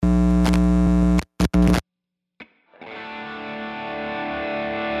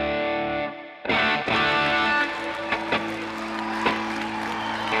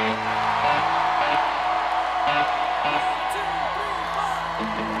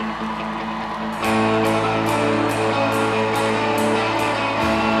Oh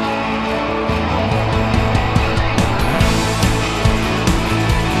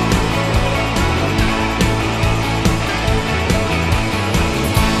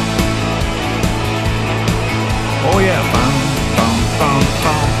yeah.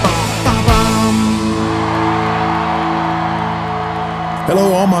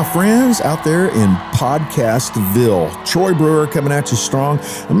 Hello, all my friends out there in Podcastville. Troy Brewer coming at you strong.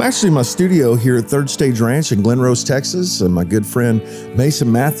 I'm actually in my studio here at Third Stage Ranch in Glen Rose, Texas, and my good friend Mason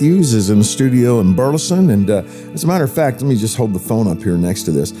Matthews is in the studio in Burleson. And as a matter of fact, let me just hold the phone up here next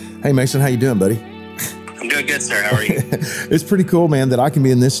to this. Hey, Mason, how you doing, buddy? I'm doing good, sir. How are you? It's pretty cool, man, that I can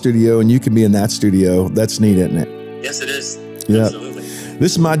be in this studio and you can be in that studio. That's neat, isn't it? Yes, it is. Yeah. Absolutely.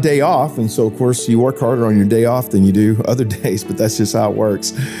 This is my day off, and so, of course, you work harder on your day off than you do other days, but that's just how it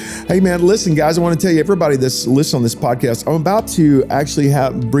works. Hey, man, listen, guys, I want to tell you, everybody that's listening on this podcast, I'm about to actually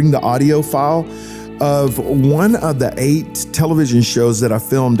bring the audio file of one of the 8 television shows that I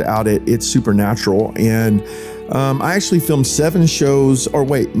filmed out at It's Supernatural, and I actually filmed 7 shows, or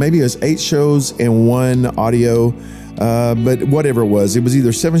wait, maybe it was 8 shows and 1 audio. But whatever it was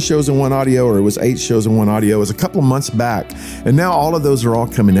either 7 shows and 1 audio, or it was 8 shows and 1 audio. It was a couple of months back, and now all of those are all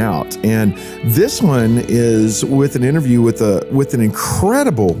coming out. And this one is with an interview with an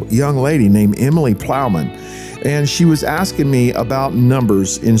incredible young lady named Emily Plowman. And she was asking me about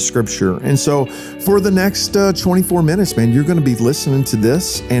numbers in Scripture. And so for the next 24 minutes, man, you're going to be listening to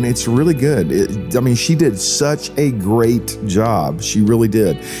this, and it's really good. She did such a great job. She really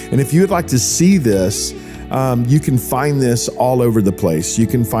did. And if you would like to see this, you can find this all over the place. You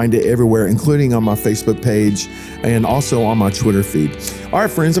can find it everywhere, including on my Facebook page and also on my Twitter feed. All right,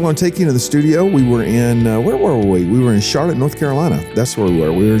 friends, I'm going to take you into the studio. We were in, where were we? We were in Charlotte, North Carolina. That's where we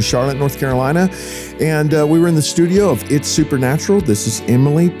were. We were in Charlotte, North Carolina, and we were in the studio of It's Supernatural. This is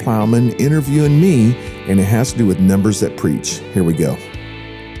Emily Plowman interviewing me, and it has to do with numbers that preach. Here we go.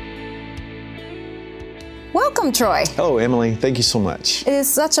 Welcome, Troy. Hello, Emily. Thank you so much. It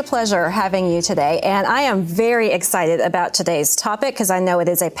is such a pleasure having you today, and I am very excited about today's topic because I know it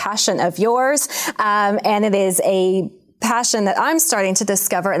is a passion of yours, and it is a passion that I'm starting to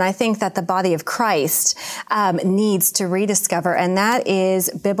discover, and I think that the body of Christ needs to rediscover, and that is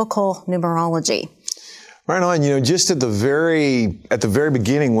biblical numerology. Right on. Just at the very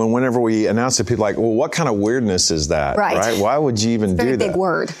beginning, whenever we announced it, people are like, well, what kind of weirdness is that? Right. Why would you even do that? Very big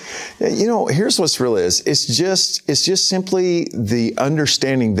word. Here's what's really is. It's just simply the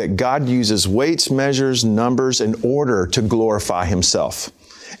understanding that God uses weights, measures, numbers in order to glorify Himself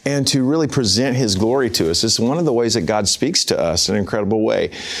and to really present His glory to us. It's one of the ways that God speaks to us in an incredible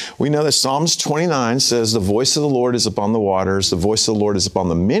way. We know that Psalms 29 says, the voice of the Lord is upon the waters. The voice of the Lord is upon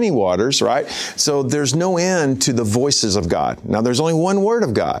the many waters, right? So there's no end to the voices of God. Now, there's only one word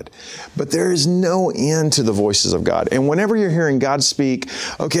of God, but there is no end to the voices of God. And whenever you're hearing God speak,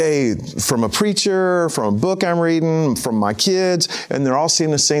 okay, from a preacher, from a book I'm reading, from my kids, and they're all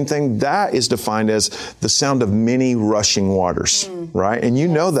seeing the same thing, that is defined as the sound of many rushing waters, right? And you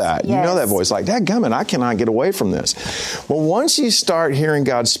know that. You know that voice. Like, dadgummit, I cannot get away from this. Well, once you start hearing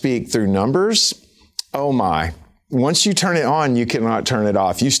God speak through numbers, oh my. Once you turn it on, you cannot turn it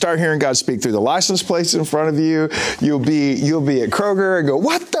off. You start hearing God speak through the license plates in front of you. You'll be at Kroger and go,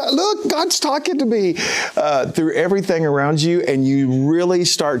 what the? Look, God's talking to me, through everything around you. And you really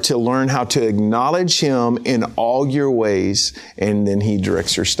start to learn how to acknowledge Him in all your ways. And then He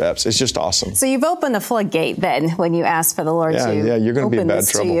directs your steps. It's just awesome. So you've opened the floodgate then when you ask for the Lord to you're going to be in open bad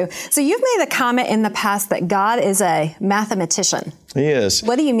this trouble. to you. So you've made a comment in the past that God is a mathematician. He is.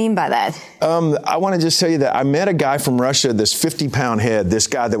 What do you mean by that? I want to just tell you that I met a guy from Russia, this 50-pound head, this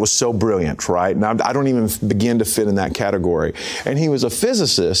guy that was so brilliant, right? Now, I don't even begin to fit in that category. And he was a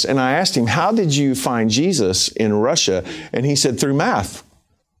physicist. And I asked him, how did you find Jesus in Russia? And he said, through math.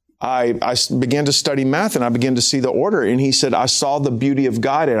 I began to study math and I began to see the order. And he said, I saw the beauty of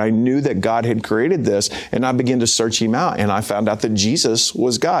God and I knew that God had created this. And I began to search Him out and I found out that Jesus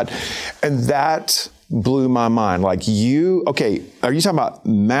was God. And that blew my mind. Like are you talking about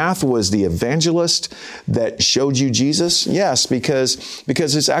math was the evangelist that showed you Jesus? Yes, because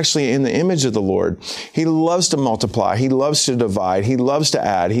it's actually in the image of the Lord. He loves to multiply. He loves to divide. He loves to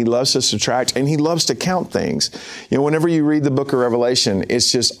add. He loves to subtract, and He loves to count things. Whenever you read the book of Revelation,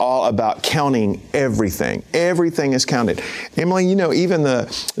 it's just all about counting everything. Everything is counted. Emily, even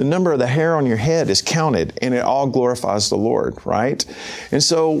the number of the hair on your head is counted, and it all glorifies the Lord, right? And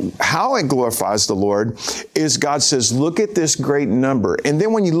so how it glorifies the Lord Lord is God says, look at this great number. And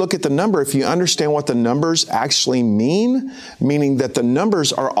then when you look at the number, if you understand what the numbers actually mean, meaning that the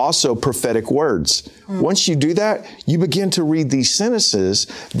numbers are also prophetic words. Once you do that, you begin to read these sentences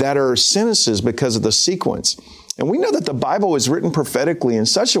that are sentences because of the sequence. And we know that the Bible is written prophetically in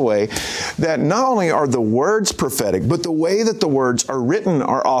such a way that not only are the words prophetic, but the way that the words are written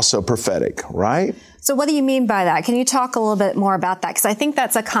are also prophetic, right? So what do you mean by that? Can you talk a little bit more about that? Because I think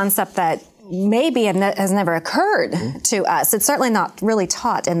that's a concept that maybe has never occurred to us. It's certainly not really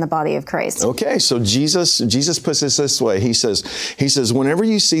taught in the body of Christ. Okay, so Jesus puts it this way. He says, whenever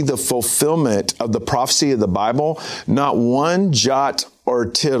you see the fulfillment of the prophecy of the Bible, not one jot or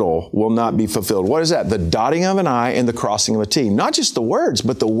tittle will not be fulfilled. What is that? The dotting of an I and the crossing of a T. Not just the words,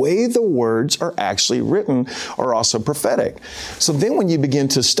 but the way the words are actually written are also prophetic. So then when you begin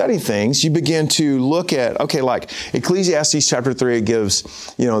to study things, you begin to look at, okay, like Ecclesiastes chapter 3, it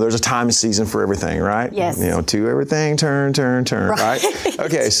gives, there's a time and season for everything, right? Yes. To everything, turn, right?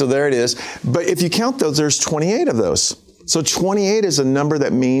 Okay, so there it is. But if you count those, there's 28 of those. So 28 is a number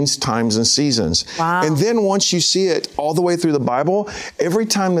that means times and seasons. Wow. And then once you see it all the way through the Bible, every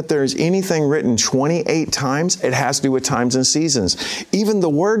time that there's anything written 28 times, it has to do with times and seasons. Even the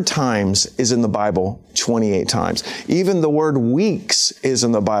word times is in the Bible 28 times. Even the word weeks is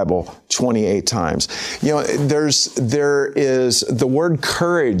in the Bible 28 times. There is the word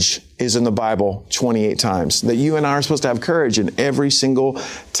courage is in the Bible 28 times. That you and I are supposed to have courage in every single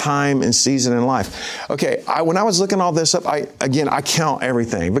time and season in life. Okay, when I was looking all this up, I count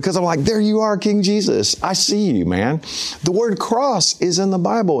everything because I'm like, there you are, King Jesus. I see you, man. The word cross is in the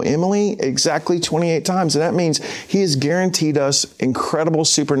Bible, Emily, exactly 28 times. And that means He has guaranteed us incredible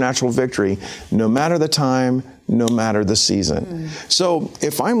supernatural victory, no matter the time, no matter the season. So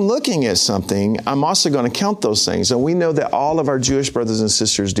if I'm looking at something, I'm also going to count those things. And we know that all of our Jewish brothers and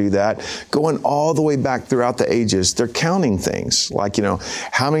sisters do that, going all the way back throughout the ages. They're counting things like,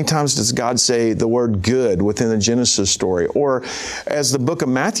 how many times does God say the word good within the Genesis story? Or as the book of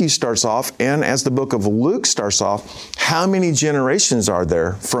Matthew starts off and as the book of Luke starts off, how many generations are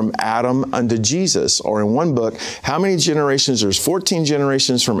there from Adam unto Jesus? Or in one book, how many generations? There's 14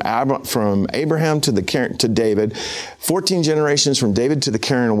 generations from Abraham to David, 14 generations from David to the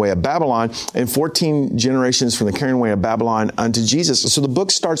carrying away of Babylon, and 14 generations from the carrying away of Babylon unto Jesus. So the book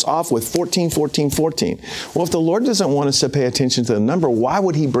starts off with 14, 14, 14. Well, if the Lord doesn't want us to pay attention to the number, why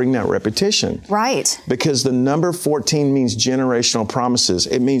would He bring that repetition? Right. Because the number 14 means generational promises.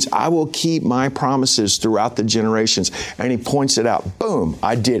 It means I will keep my promises throughout the generations. And He points it out. Boom,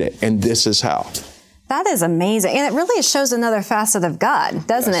 I did it. And this is how. That is amazing. And it really shows another facet of God,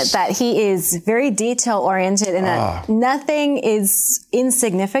 doesn't it? That He is very detail-oriented and that nothing is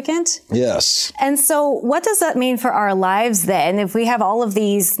insignificant. Yes. And so what does that mean for our lives then? If we have all of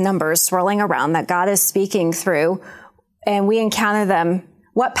these numbers swirling around that God is speaking through and we encounter them,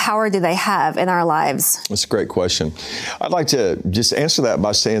 what power do they have in our lives? That's a great question. I'd like to just answer that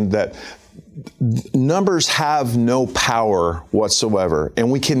by saying that numbers have no power whatsoever, and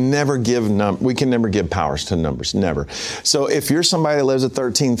we can never give powers to numbers, never. So if you're somebody that lives at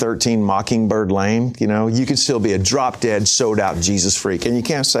 1313 Mockingbird Lane, you could still be a drop-dead, sold-out Jesus freak, and you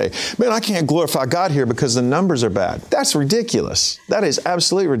can't say, man, I can't glorify God here because the numbers are bad. That's ridiculous. That is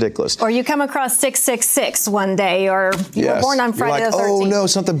absolutely ridiculous. Or you come across 666 one day, or you were born on Friday the 13th. Oh no,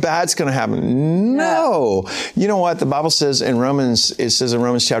 something bad's going to happen. No. You know what? The Bible says in Romans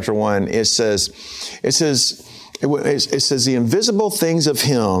chapter 1, it says the invisible things of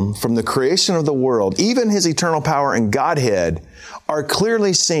Him from the creation of the world, even His eternal power and Godhead, are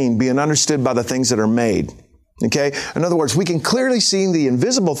clearly seen, being understood by the things that are made. Okay? In other words, we can clearly see the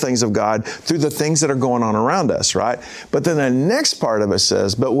invisible things of God through the things that are going on around us, right? But then the next part of it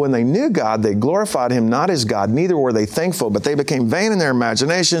says, but when they knew God, they glorified Him not as God, neither were they thankful, but they became vain in their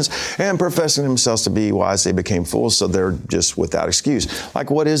imaginations, and professing themselves to be wise, they became fools, so they're just without excuse. Like,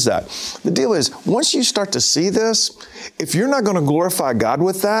 what is that? The deal is, once you start to see this, if you're not going to glorify God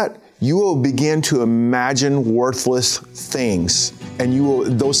with that, you will begin to imagine worthless things,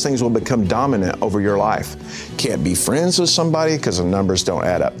 and those things will become dominant over your life. Can't be friends with somebody because the numbers don't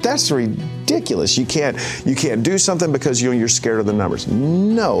add up. That's ridiculous. You can't do something because you're scared of the numbers.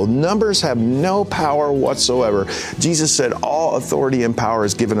 No, numbers have no power whatsoever. Jesus said, all authority and power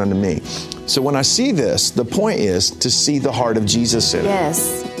is given unto me. So when I see this, the point is to see the heart of Jesus in it.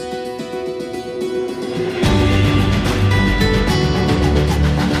 Yes.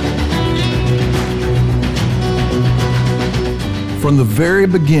 From the very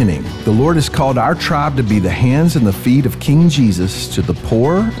beginning, the Lord has called our tribe to be the hands and the feet of King Jesus to the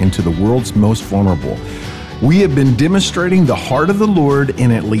poor and to the world's most vulnerable. We have been demonstrating the heart of the Lord in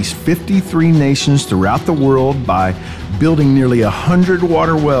at least 53 nations throughout the world by building nearly 100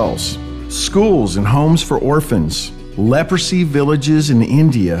 water wells, schools and homes for orphans, leprosy villages in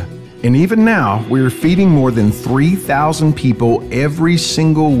India, and even now, we are feeding more than 3,000 people every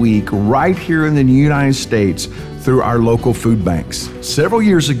single week right here in the United States through our local food banks. Several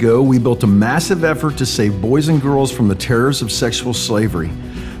years ago, we built a massive effort to save boys and girls from the terrors of sexual slavery.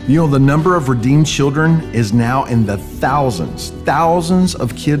 You know, the number of redeemed children is now in the thousands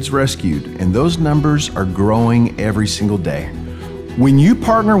of kids rescued, and those numbers are growing every single day. When you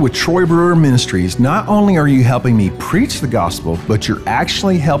partner with Troy Brewer Ministries, not only are you helping me preach the gospel, but you're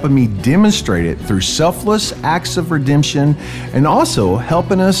actually helping me demonstrate it through selfless acts of redemption and also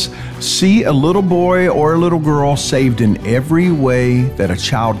helping us see a little boy or a little girl saved in every way that a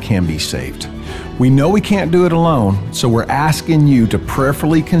child can be saved. We know we can't do it alone, so we're asking you to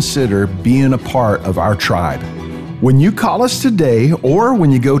prayerfully consider being a part of our tribe. When you call us today or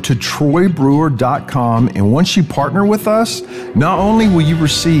when you go to troybrewer.com, and once you partner with us, not only will you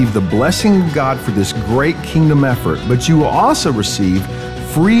receive the blessing of God for this great kingdom effort, but you will also receive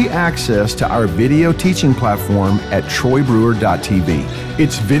free access to our video teaching platform at troybrewer.tv.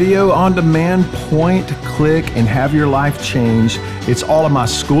 It's video on demand, point, click, and have your life change. It's all of my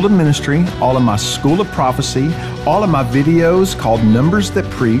school of ministry, all of my school of prophecy, all of my videos called Numbers That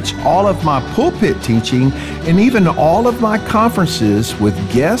Preach, all of my pulpit teaching, and even all of my conferences with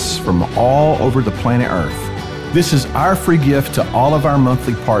guests from all over the planet Earth. This is our free gift to all of our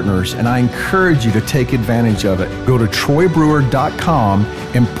monthly partners, and I encourage you to take advantage of it. Go to troybrewer.com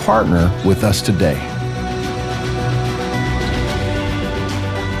and partner with us today.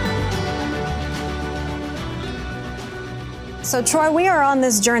 So, Troy, we are on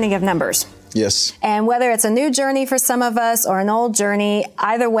this journey of numbers. Yes. And whether it's a new journey for some of us or an old journey,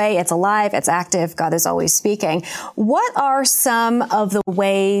 either way, it's alive, it's active, God is always speaking. What are some of the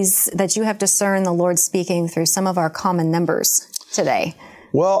ways that you have discerned the Lord speaking through some of our common numbers today?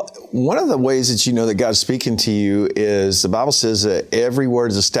 Well, one of the ways that you know that God's speaking to you is the Bible says that every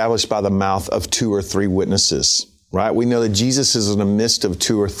word is established by the mouth of 2 or 3 witnesses, right? We know that Jesus is in the midst of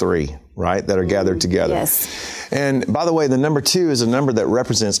 2 or 3, right, that are gathered together. Yes. And by the way, the number 2 is a number that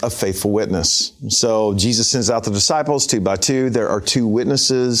represents a faithful witness. So Jesus sends out the disciples 2 by 2. There are 2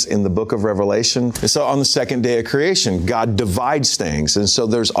 witnesses in the book of Revelation. And so on the second day of creation, God divides things. And so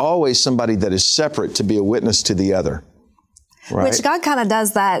there's always somebody that is separate to be a witness to the other. Right? Which God kind of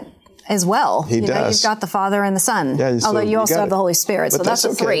does that as well. He does. You've got the Father and the Son. Yeah, so although you also have the Holy Spirit. So that's a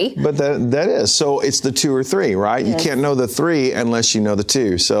okay. 3. But that is. So it's the 2 or 3, right? Yes. You can't know the 3 unless you know the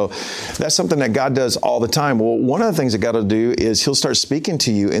 2. So that's something that God does all the time. Well, one of the things that God will do is He'll start speaking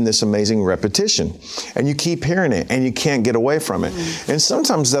to you in this amazing repetition. And you keep hearing it and you can't get away from it. Mm-hmm. And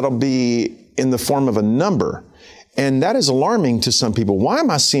sometimes that'll be in the form of a number. And that is alarming to some people. Why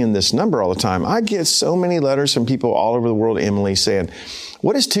am I seeing this number all the time? I get so many letters from people all over the world, Emily, saying,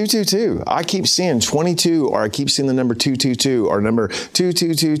 what is 222? I keep seeing 22, or I keep seeing the number 222, or number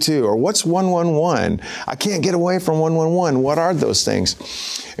 2222, or what's 111? I can't get away from 111. What are those things?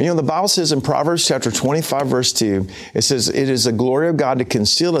 And you know, the Bible says in Proverbs chapter 25, verse 2, it says, it is the glory of God to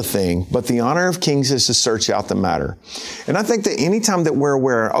conceal a thing, but the honor of kings is to search out the matter. And I think that anytime that we're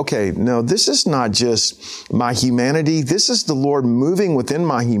aware, okay, no, this is not just my humanity. This is the Lord moving within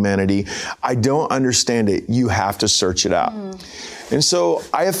my humanity. I don't understand it. You have to search it out. And so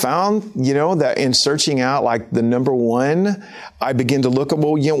I have found, you know, that in searching out like the number 1, I begin to look at,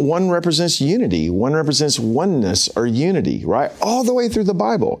 well, you know, 1 represents unity. 1 represents oneness or unity, right? All the way through the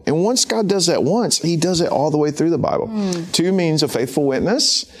Bible. And once God does that once, He does it all the way through the Bible. 2 means a faithful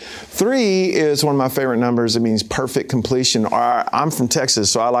witness. 3 is one of my favorite numbers. It means perfect completion. I'm from Texas,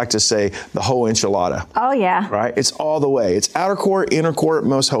 so I like to say the whole enchilada. Oh, yeah. Right? It's all the way. It's outer court, inner court,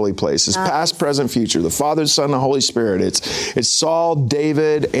 most holy place. It's past, present, future. The Father, Son, the Holy Spirit. It's Saul,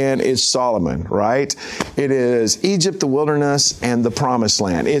 David, and it's Solomon, right? It is Egypt, the wilderness, and the promised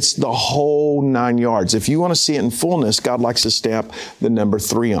land. It's the whole 9 yards. If you want to see it in fullness, God likes to stamp the number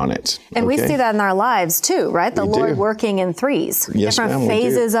 3 on it. And we see that in our lives too, right? The Lord working in 3s, yes, different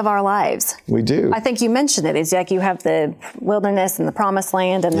phases of our lives. We do. I think you mentioned it. It's like you have the wilderness and the promised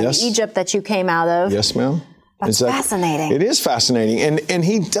land and then the Egypt that you came out of. Yes, ma'am. That's fascinating. It is fascinating. And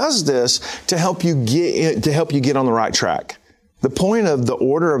He does this to help you get on the right track. The point of the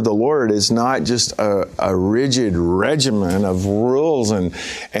order of the Lord is not just a rigid regimen of rules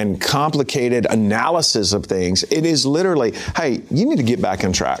and complicated analysis of things. It is literally, hey, you need to get back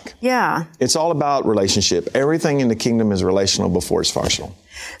on track. Yeah. It's all about relationship. Everything in the kingdom is relational before it's functional.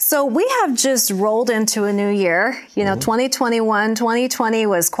 So we have just rolled into a new year. 2021, 2020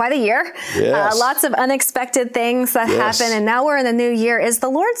 was quite a year. Yes. Lots of unexpected things that happened. And now we're in a new year. Is the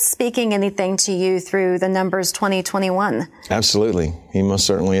Lord speaking anything to you through the numbers 2021? Absolutely. He most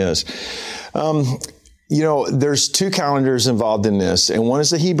certainly is. There's two calendars involved in this, and one is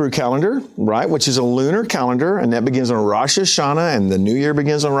the Hebrew calendar, right, which is a lunar calendar, and that begins on Rosh Hashanah, and the new year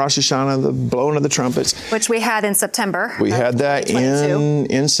begins on Rosh Hashanah, the blowing of the trumpets. Which we had in September. We had that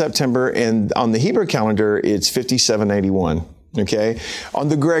in September, and on the Hebrew calendar, it's 5781. Okay, on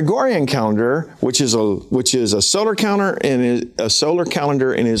the Gregorian calendar, which is a solar calendar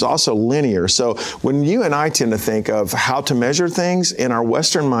and is also linear. So when you and I tend to think of how to measure things in our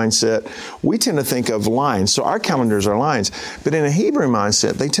Western mindset, we tend to think of lines. So our calendars are lines, but in a Hebrew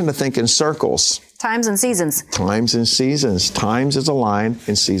mindset, they tend to think in circles. Times and seasons. Times and seasons. Times is a line,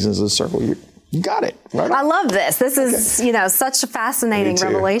 and seasons is a circle. You got it. Right on. I love this. This is such a fascinating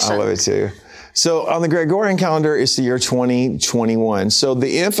revelation. I love it too. So on the Gregorian calendar, it's the year 2021. So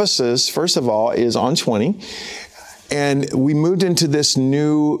the emphasis, first of all, is on 20. And we moved into this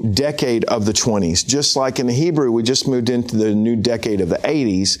new decade of the 20s. Just like in the Hebrew, we just moved into the new decade of the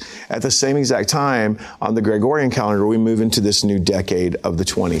 80s. At the same exact time, on the Gregorian calendar, we move into this new decade of the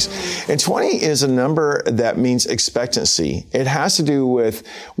 20s. And 20 is a number that means expectancy. It has to do with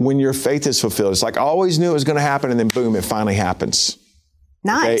when your faith is fulfilled. It's like, I always knew it was going to happen, and then boom, it finally happens.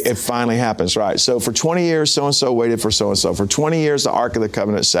 Nice. Okay, it finally happens, right? So for 20 years, so-and-so waited for so-and-so. For 20 years, the Ark of the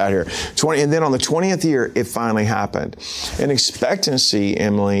Covenant sat here. And then on the 20th year, it finally happened. And expectancy,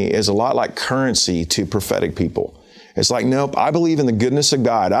 Emily, is a lot like currency to prophetic people. It's like, nope, I believe in the goodness of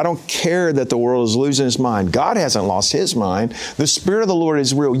God. I don't care that the world is losing its mind. God hasn't lost his mind. The Spirit of the Lord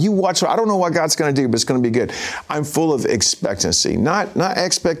is real. You watch. I don't know what God's going to do, but it's going to be good. I'm full of expectancy, not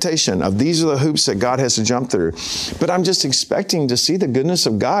expectation of these are the hoops that God has to jump through, but I'm just expecting to see the goodness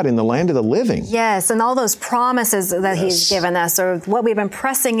of God in the land of the living. Yes, and all those promises that he's given us, or what we've been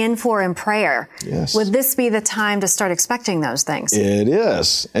pressing in for in prayer. Yes. Would this be the time to start expecting those things? It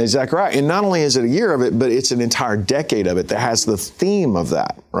is. Exactly right. And not only is it a year of it, but it's an entire decade of it that has the theme of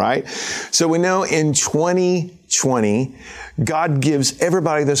that, right? So we know in 2020, God gives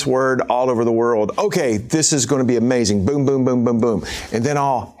everybody this word all over the world. Okay, this is going to be amazing. Boom, boom, boom, boom, boom. And then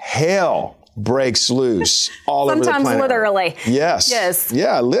all hell breaks loose all over the planet. Sometimes literally. Yes. Yes.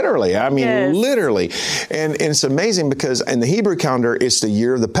 Yeah, literally. I mean, yes. Literally. And it's amazing because in the Hebrew calendar, it's the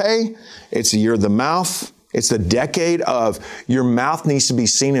year of the pay. It's the year of the mouth. It's the decade of your mouth needs to be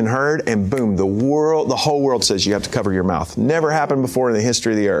seen and heard, and boom, the whole world says you have to cover your mouth. Never happened before in the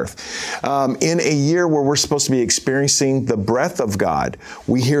history of the earth. In a year where we're supposed to be experiencing the breath of God,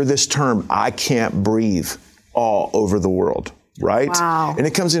 we hear this term, I can't breathe, all over the world. Right? Wow. And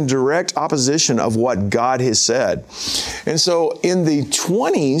it comes in direct opposition of what God has said. And so in the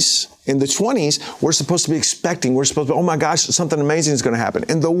 20s, we're supposed to be expecting, oh my gosh, something amazing is going to happen.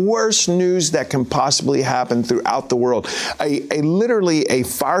 And the worst news that can possibly happen throughout the world, literally a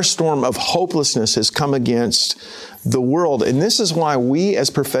firestorm of hopelessness has come against the world. And this is why we as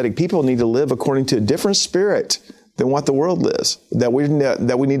prophetic people need to live according to a different spirit than what the world lives, that we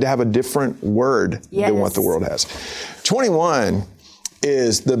need to have a different word than what the world has. 21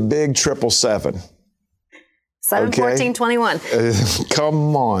 is the big 777. 7, 14, 21.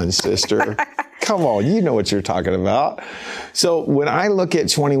 Come on, sister. Come on. You know what you're talking about. So when I look at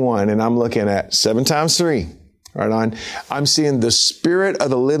 21 and I'm looking at 7 times 3, right on, I'm seeing the Spirit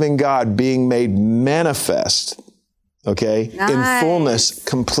of the living God being made manifest. Okay? Nice. In fullness,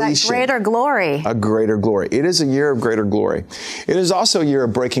 completion. That greater glory. A greater glory. It is a year of greater glory. It is also a year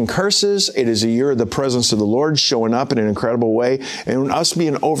of breaking curses. It is a year of the presence of the Lord showing up in an incredible way, and us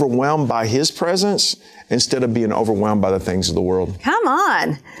being overwhelmed by His presence instead of being overwhelmed by the things of the world. Come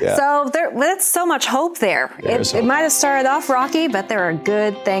on. Yeah. So that's so much hope there. It might have started off rocky, but there are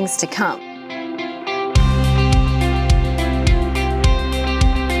good things to come.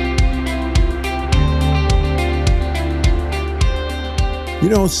 You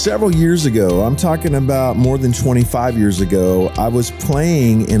know, several years ago, I'm talking about more than 25 years ago, I was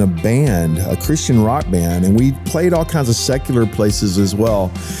playing in a band, a Christian rock band, and we played all kinds of secular places as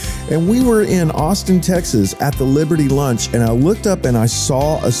well. And we were in Austin, Texas at the Liberty Lunch, and I looked up and I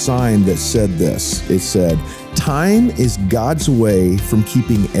saw a sign that said this. It said, "Time is God's way from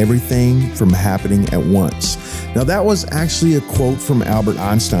keeping everything from happening at once." Now, that was actually a quote from Albert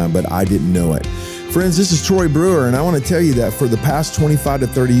Einstein, but I didn't know it. Friends, this is Troy Brewer, and I want to tell you that for the past 25 to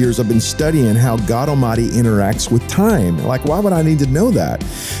 30 years, I've been studying how God Almighty interacts with time. Like, why would I need to know that?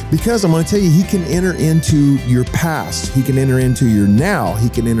 Because I'm going to tell you, He can enter into your past. He can enter into your now. He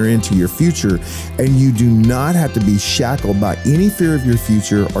can enter into your future. And you do not have to be shackled by any fear of your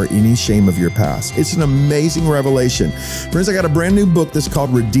future or any shame of your past. It's an amazing revelation. Friends, I got a brand new book that's called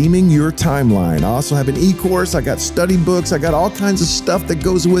Redeeming Your Timeline. I also have an e-course. I got study books. I got all kinds of stuff that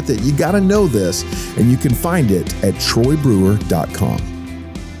goes with it. You got to know this. And you can find it at troybrewer.com.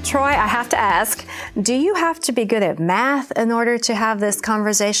 Troy, I have to ask, do you have to be good at math in order to have this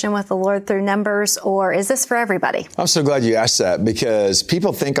conversation with the Lord through numbers, or is this for everybody? I'm so glad you asked that, because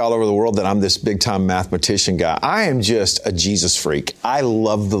people think all over the world that I'm this big-time mathematician guy. I am just a Jesus freak. I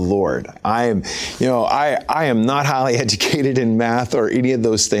love the Lord. I am not highly educated in math or any of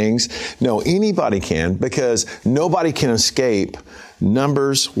those things. No, anybody can, because nobody can escape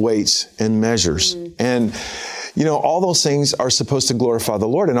numbers, weights, and measures. And all those things are supposed to glorify the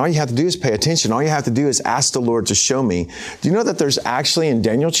Lord. And all you have to do is pay attention. All you have to do is ask the Lord to show me. Do you know that there's actually in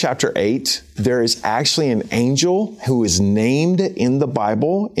Daniel chapter 8, there is actually an angel who is named in the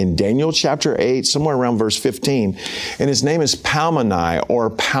Bible in Daniel chapter 8, somewhere around verse 15. And his name is Palmoni or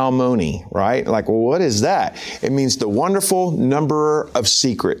Palmoni, right? Like, well, what is that? It means the wonderful numberer of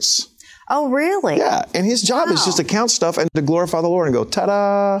secrets. Oh, really? Yeah. And his job is just to count stuff and to glorify the Lord and go,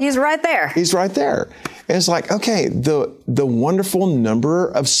 ta-da. He's right there. He's right there. And it's like, okay, the wonderful number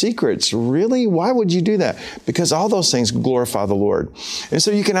of secrets. Really? Why would you do that? Because all those things glorify the Lord. And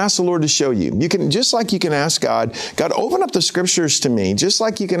so you can ask the Lord to show you. You can, just like you can ask God, open up the scriptures to me. Just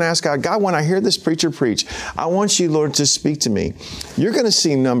like you can ask God, when I hear this preacher preach, I want you, Lord, to speak to me. You're going to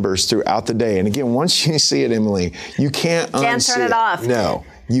see numbers throughout the day. And again, once you see it, Emily, you can't turn it off. No.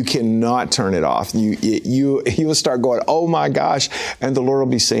 You cannot turn it off. You will start going, oh my gosh, and the Lord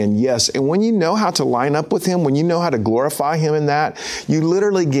will be saying yes. And when you know how to line up with Him, when you know how to glorify Him in that, you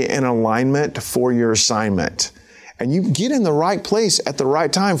literally get in alignment for your assignment. And you get in the right place at the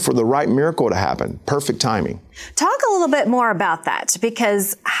right time for the right miracle to happen. Perfect timing. Talk a little bit more about that,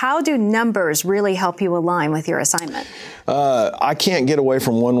 because how do numbers really help you align with your assignment? I can't get away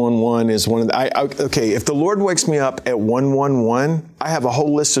from 111 is one of the, okay, if the Lord wakes me up at 111, I have a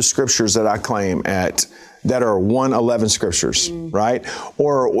whole list of scriptures that I claim that are 111 scriptures, right?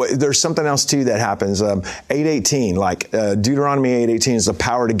 Or there's something else too that happens. 8:18, like Deuteronomy 8:18 is the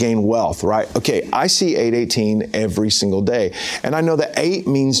power to gain wealth, right? Okay, I see 8:18 every single day. And I know that 8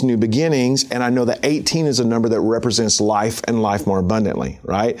 means new beginnings, and I know that 18 is a number that represents life and life more abundantly,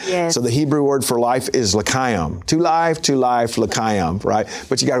 right? Yes. So the Hebrew word for life is l'chaim. To life, l'chaim, right?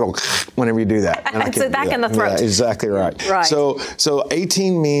 But you got to go whenever you do that. And so back in the throat. Yeah, exactly right. Right. So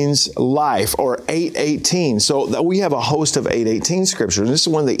 18 means life, or 8:18. So we have a host of 8:18 scriptures. And this is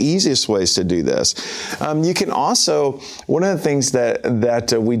one of the easiest ways to do this. You can also, one of the things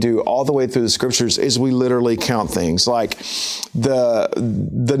that we do all the way through the scriptures is we literally count things. Like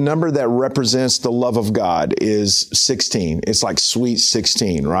the number that represents the love of God is 16. It's like sweet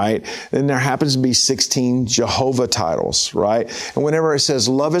 16, right? Then there happens to be 16 Jehovah titles, right? And whenever it says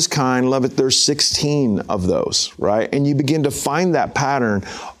love is kind, love it, there's 16 of those, right? And you begin to find that pattern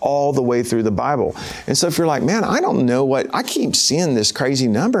all the way through the Bible. And so if you're like, man, I don't know I keep seeing this crazy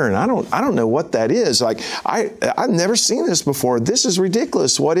number and I don't know what that is. Like, I've never seen this before. This is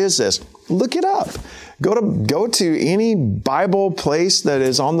ridiculous. What is this? Look it up. Go to any Bible place that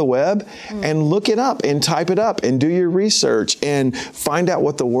is on the web and look it up and type it up and do your research and find out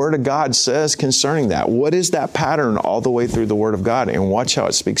what the Word of God says concerning that. What is that pattern all the way through the Word of God, and watch how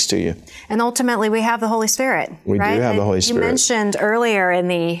it speaks to you. And ultimately, we have the Holy Spirit. We do have the Holy Spirit. You mentioned earlier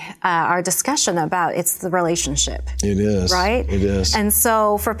in our discussion about it's the relationship. It is. Right? It is. And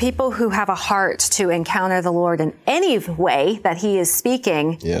so for people who have a heart to encounter the Lord in any way that He is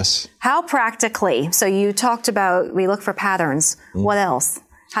speaking, yes. How practically? So you talked about we look for patterns. What else?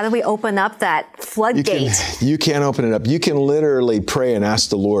 How do we open up that floodgate? You can open it up. You can literally pray and ask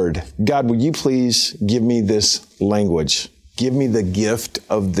the Lord, God, would you please give me this language? Give me the gift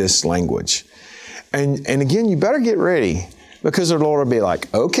of this language. And again, you better get ready, because the Lord will be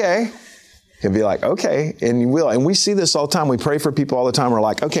like, okay. He'll be like, okay, and you will. And we see this all the time. We pray for people all the time. We're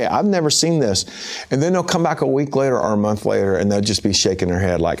like, okay, I've never seen this. And then they'll come back a week later or a month later, and they'll just be shaking their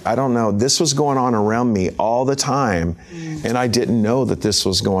head like, I don't know. This was going on around me all the time, and I didn't know that this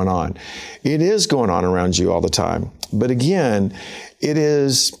was going on. It is going on around you all the time. But again, it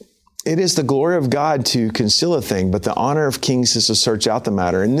is It is the glory of God to conceal a thing, but the honor of kings is to search out the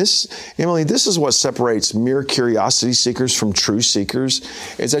matter. And this, Emily, this is what separates mere curiosity seekers from true seekers,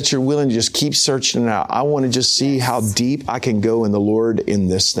 is that you're willing to just keep searching it out. I want to just see how deep I can go in the Lord in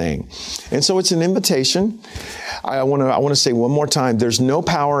this thing. And so it's an invitation. I want to say one more time, there's no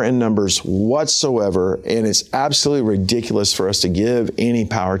power in numbers whatsoever, and it's absolutely ridiculous for us to give any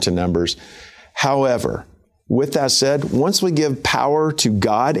power to numbers. However, with that said, once we give power to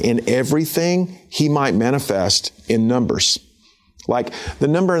God in everything, He might manifest in numbers. Like the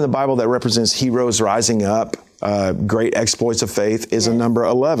number in the Bible that represents heroes rising up, great exploits of faith is a number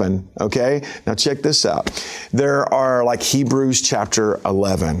 11, okay? Now check this out. There are like Hebrews chapter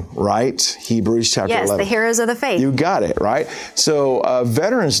 11, right? Hebrews chapter 11. Yes, the heroes of the faith. You got it, right? So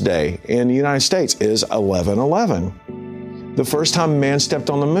Veterans Day in the United States is 11/11. The first time man stepped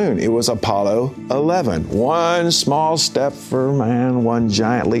on the moon, it was Apollo 11. One small step for man, one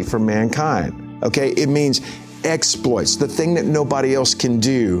giant leap for mankind. Okay, it means exploits, the thing that nobody else can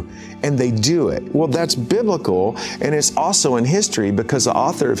do, and they do it. Well, that's biblical, and it's also in history because the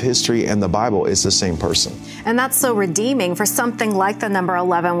author of history and the Bible is the same person. And that's so redeeming for something like the number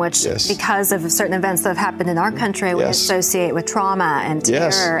 11, which because of certain events that have happened in our country, we associate with trauma and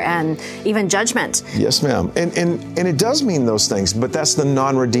terror and even judgment. Yes, ma'am. And it does mean those things, but that's the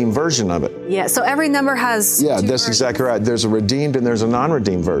non-redeemed version of it. Yeah, so every number has two that's versions. exactly right. There's a redeemed and there's a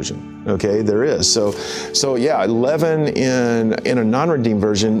non-redeemed version. Okay, there is. So yeah, 11 in a non-redeemed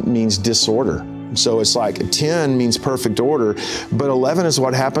version means disorder. So it's like 10 means perfect order, but 11 is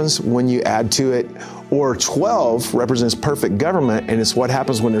what happens when you add to it, or 12 represents perfect government, and it's what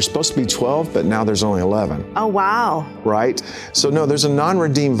happens when there's supposed to be 12, but now there's only 11. Oh, wow. Right? So no, there's a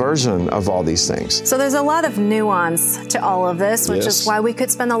non-redeemed version of all these things. So there's a lot of nuance to all of this, which is why we could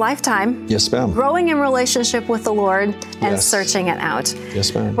spend a lifetime growing in relationship with the Lord and searching it out.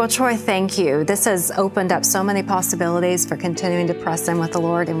 Yes, ma'am. Well, Troy, thank you. This has opened up so many possibilities for continuing to press in with the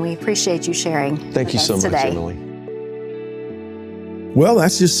Lord, and we appreciate you sharing. Thank you so much, today. Emily. Well,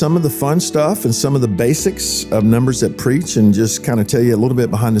 that's just some of the fun stuff and some of the basics of Numbers That Preach, and just kind of tell you a little bit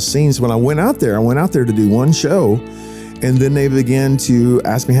behind the scenes. When I went out there to do one show, and then they began to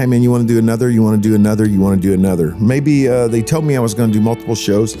ask me, hey man, you want to do another? You want to do another? You want to do another? Maybe they told me I was going to do multiple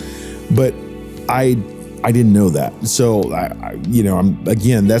shows, but I didn't know that. So,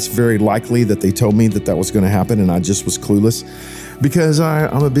 that's very likely that they told me that was going to happen, and I just was clueless. Because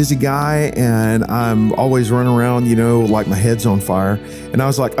I'm a busy guy and I'm always running around, like my head's on fire. And I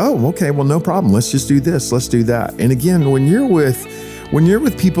was like, oh, okay, well, no problem. Let's just do this. Let's do that. And again, when you're with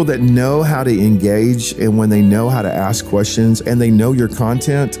people that know how to engage and when they know how to ask questions and they know your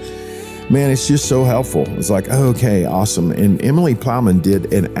content, man, it's just so helpful. It's like, oh, okay, awesome. And Emily Plowman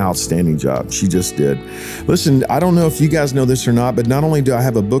did an outstanding job. She just did. Listen, I don't know if you guys know this or not, but not only do I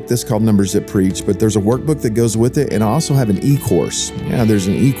have a book that's called Numbers That Preach, but there's a workbook that goes with it. And I also have an e-course. Yeah, there's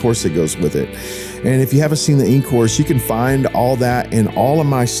an e-course that goes with it. And if you haven't seen the e-course, you can find all that and all of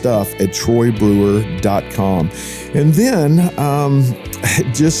my stuff at troybrewer.com. And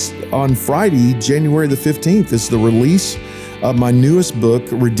then just on Friday, January the 15th, is the release of my newest book,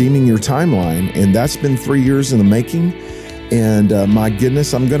 Redeeming Your Timeline. And that's been 3 years in the making. And my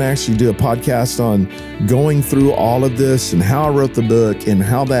goodness, I'm going to actually do a podcast on going through all of this and how I wrote the book and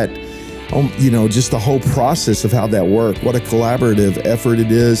how that, just the whole process of how that worked, what a collaborative effort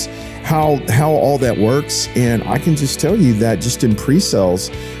it is, how all that works. And I can just tell you that just in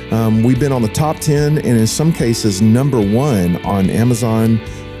pre-sales, we've been on the top 10 and in some cases number 1 on Amazon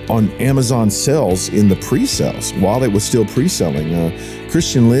sales in the pre-sales while it was still pre-selling.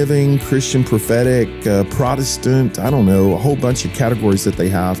 Christian Living, Christian Prophetic, Protestant, I don't know, a whole bunch of categories that they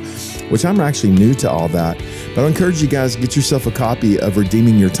have, which I'm actually new to all that. But I encourage you guys to get yourself a copy of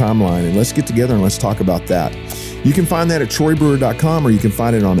Redeeming Your Timeline, and let's get together and let's talk about that. You can find that at troybrewer.com, or you can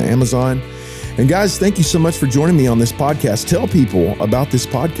find it on Amazon. And guys, thank you so much for joining me on this podcast. Tell people about this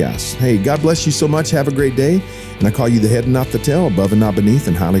podcast. Hey, God bless you so much. Have a great day. And I call you the head and not the tail, above and not beneath,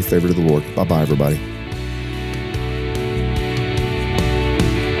 and highly favored of the Lord. Bye-bye, everybody.